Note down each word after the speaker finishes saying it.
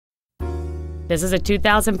This is a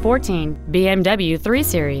 2014 BMW 3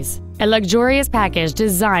 Series, a luxurious package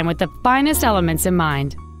designed with the finest elements in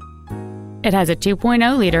mind. It has a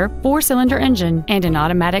 2.0-liter four-cylinder engine and an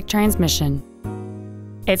automatic transmission.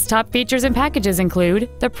 Its top features and packages include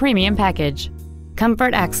the Premium Package,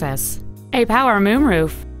 Comfort Access, a power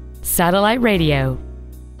moonroof, satellite radio,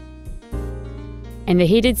 and the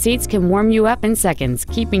heated seats can warm you up in seconds,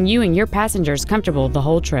 keeping you and your passengers comfortable the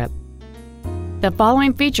whole trip. The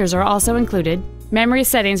following features are also included: memory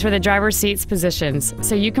settings for the driver's seat's positions,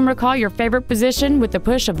 so you can recall your favorite position with the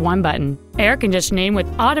push of one button, air conditioning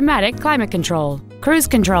with automatic climate control, cruise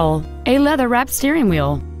control, a leather-wrapped steering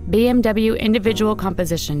wheel, BMW individual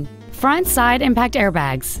composition, front side impact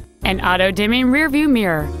airbags, an auto-dimming rear-view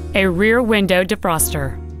mirror, a rear window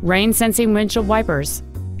defroster, rain-sensing windshield wipers,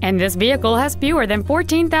 and this vehicle has fewer than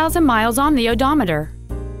 14,000 miles on the odometer.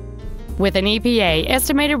 With an EPA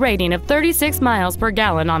estimated rating of 36 miles per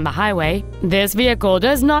gallon on the highway, this vehicle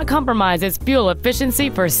does not compromise its fuel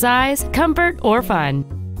efficiency for size, comfort, or fun.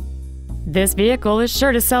 This vehicle is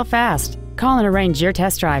sure to sell fast. Call and arrange your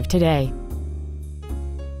test drive today.